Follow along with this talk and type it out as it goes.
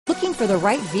Looking for the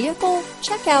right vehicle?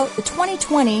 Check out the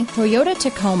 2020 Toyota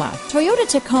Tacoma. Toyota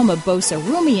Tacoma boasts a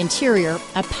roomy interior,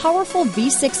 a powerful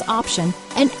V6 option,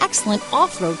 and excellent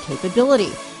off-road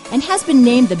capability, and has been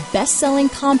named the best-selling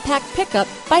compact pickup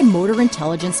by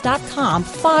MotorIntelligence.com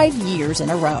 5 years in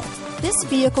a row. This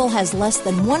vehicle has less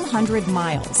than 100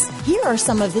 miles. Here are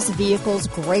some of this vehicle's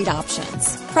great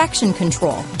options: traction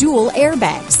control, dual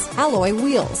airbags, alloy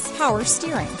wheels, power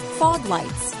steering, fog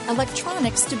lights,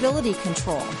 electronic stability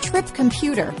control, trip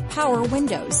computer, power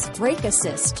windows, brake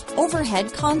assist,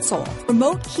 overhead console,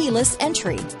 remote keyless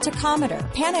entry, tachometer,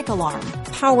 panic alarm,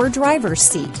 power driver's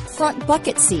seat, front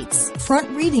bucket seats, front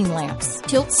reading lamps,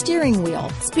 tilt steering wheel,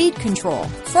 speed control,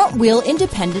 front wheel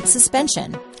independent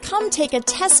suspension. Come take a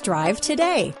test drive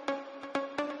today.